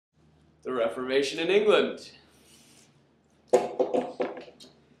The Reformation in England.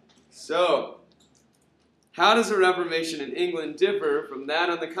 So, how does the Reformation in England differ from that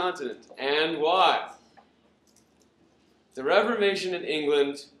on the continent, and why? The Reformation in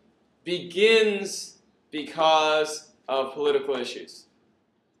England begins because of political issues.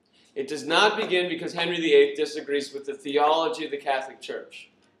 It does not begin because Henry VIII disagrees with the theology of the Catholic Church.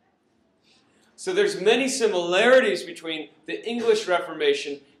 So there's many similarities between the English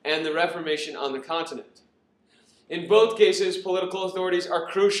Reformation and the Reformation on the continent. In both cases, political authorities are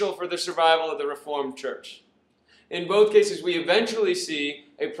crucial for the survival of the Reformed Church. In both cases, we eventually see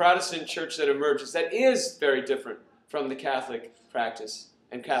a Protestant church that emerges that is very different from the Catholic practice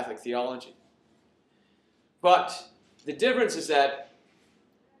and Catholic theology. But the difference is that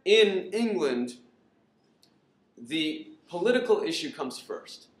in England, the political issue comes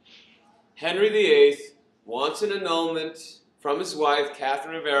first. Henry VIII wants an annulment from his wife,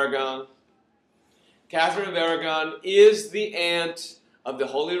 Catherine of Aragon. Catherine of Aragon is the aunt of the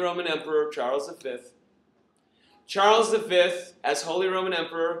Holy Roman Emperor, Charles V. Charles V, as Holy Roman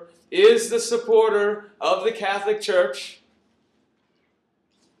Emperor, is the supporter of the Catholic Church,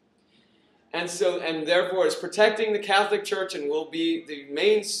 and therefore is protecting the Catholic Church and will be the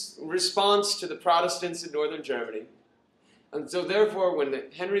main response to the Protestants in northern Germany. And so therefore,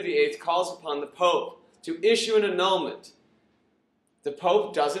 when Henry VIII calls upon the Pope to issue an annulment, the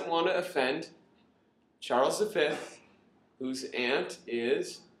Pope doesn't want to offend Charles V, whose aunt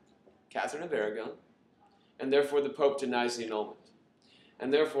is Catherine of Aragon, and therefore the Pope denies the annulment.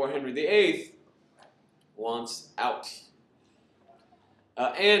 And therefore Henry VIII wants out.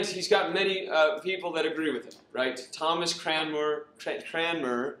 And he's got many people that agree with him, right? Thomas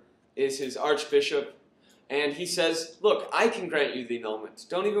Cranmer is his archbishop, and he says, look, I can grant you the annulment.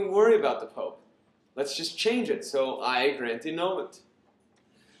 Don't even worry about the Pope. Let's just change it. So I grant the annulment.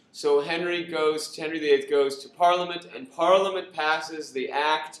 So Henry VIII goes to Parliament, and Parliament passes the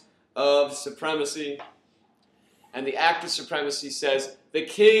Act of Supremacy. And the Act of Supremacy says the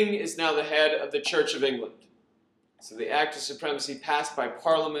king is now the head of the Church of England. So the Act of Supremacy passed by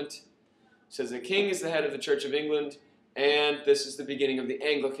Parliament says the king is the head of the Church of England, and this is the beginning of the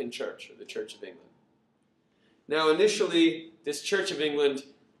Anglican Church, or the Church of England. Now initially, this Church of England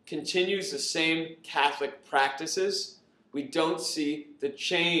continues the same Catholic practices. We don't see the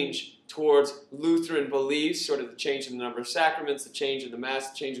change towards Lutheran beliefs, sort of the change in the number of sacraments, the change in the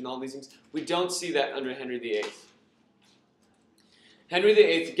Mass, the change in all these things. We don't see that under Henry VIII. Henry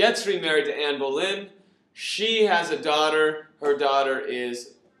VIII gets remarried to Anne Boleyn. She has a daughter. Her daughter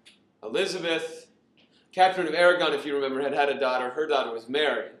is Elizabeth. Catherine of Aragon, if you remember, had a daughter. Her daughter was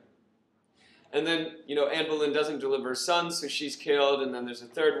Mary. And then, Anne Boleyn doesn't deliver a son, so she's killed. And then there's a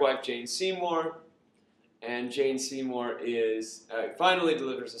third wife, Jane Seymour. And Jane Seymour finally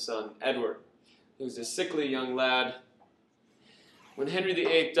delivers a son, Edward, who's a sickly young lad. When Henry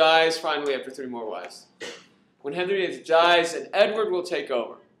VIII dies, finally after 3 more wives, when Henry VIII dies, and Edward will take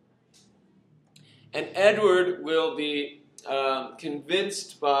over. And Edward will be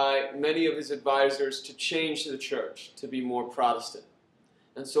convinced by many of his advisors to change the church, to be more Protestant.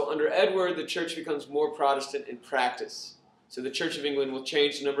 And so under Edward, the church becomes more Protestant in practice. So the Church of England will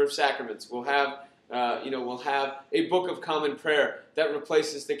change the number of sacraments. We'll have a Book of Common Prayer that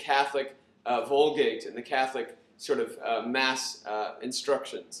replaces the Catholic Vulgate and the Catholic sort of Mass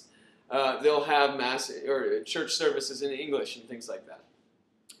instructions. They'll have Mass or church services in English and things like that.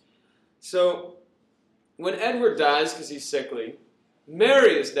 So when Edward dies because he's sickly,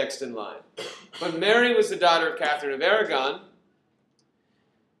 Mary is next in line. But Mary was the daughter of Catherine of Aragon.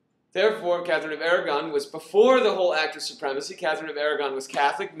 Therefore, Catherine of Aragon was before the whole Act of Supremacy. Catherine of Aragon was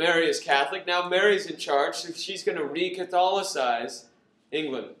Catholic. Mary is Catholic. Now Mary's in charge, so she's going to re-Catholicize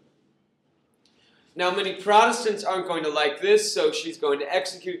England. Now many Protestants aren't going to like this, so she's going to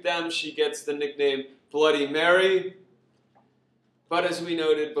execute them. She gets the nickname Bloody Mary. But as we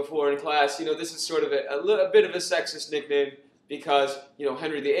noted before in class, this is sort of a bit of a sexist nickname because,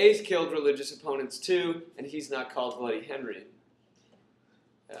 Henry VIII killed religious opponents too, and he's not called Bloody Henry.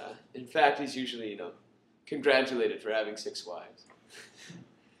 In fact, he's usually, congratulated for having 6 wives.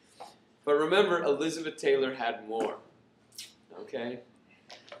 But remember, Elizabeth Taylor had more. Okay?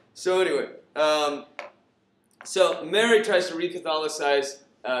 So anyway, so Mary tries to re-Catholicize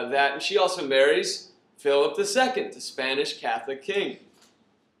that, and she also marries Philip II, the Spanish Catholic king.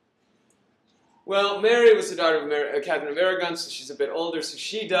 Well, Mary was the daughter of Catherine of Aragon, so she's a bit older, so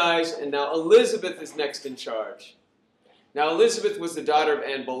she dies, and now Elizabeth is next in charge. Now, Elizabeth was the daughter of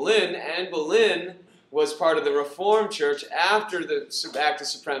Anne Boleyn. Anne Boleyn was part of the Reformed Church after the Act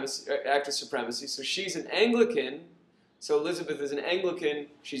of Supremacy, so she's an Anglican, So Elizabeth is an Anglican,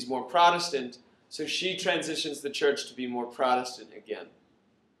 she's more Protestant, so she transitions the church to be more Protestant again.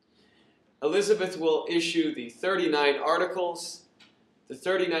 Elizabeth will issue the 39 Articles. The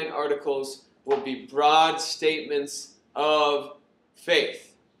 39 Articles will be broad statements of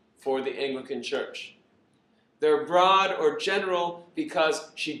faith for the Anglican Church. They're broad or general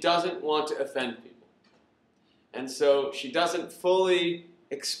because she doesn't want to offend people. And so she doesn't fully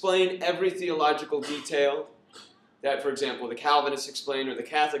explain every theological detail that, for example, the Calvinists explain or the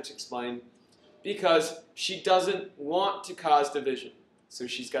Catholics explain, because she doesn't want to cause division. So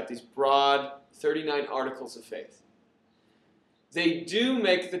she's got these broad 39 Articles of faith. They do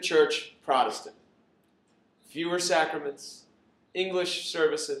make the church Protestant. Fewer sacraments, English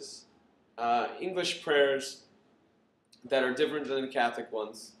services, English prayers that are different than the Catholic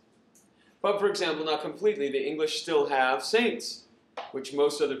ones. But, for example, not completely. The English still have saints, which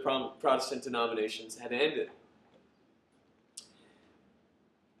most other Protestant denominations had ended.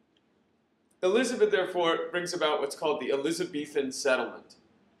 Elizabeth, therefore, brings about what's called the Elizabethan settlement.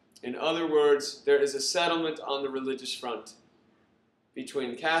 In other words, there is a settlement on the religious front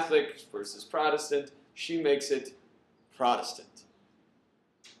between Catholic versus Protestant. She makes it Protestant.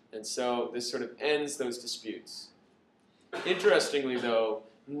 And so this sort of ends those disputes. Interestingly, though,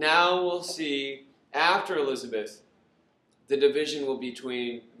 now we'll see, after Elizabeth, the division will be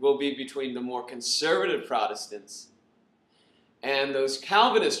between the more conservative Protestants and those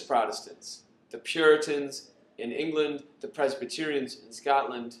Calvinist Protestants, the Puritans in England, the Presbyterians in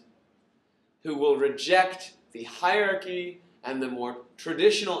Scotland, who will reject the hierarchy and the more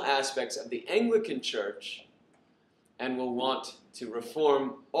traditional aspects of the Anglican Church and will want to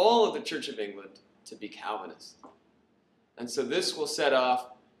reform all of the Church of England to be Calvinist. And so this will set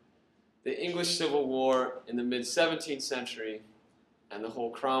off the English Civil War in the mid-17th century and the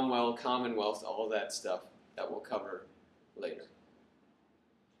whole Cromwell, Commonwealth, all that stuff that we'll cover later.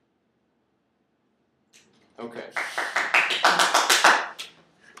 Okay.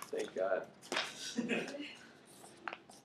 Thank God.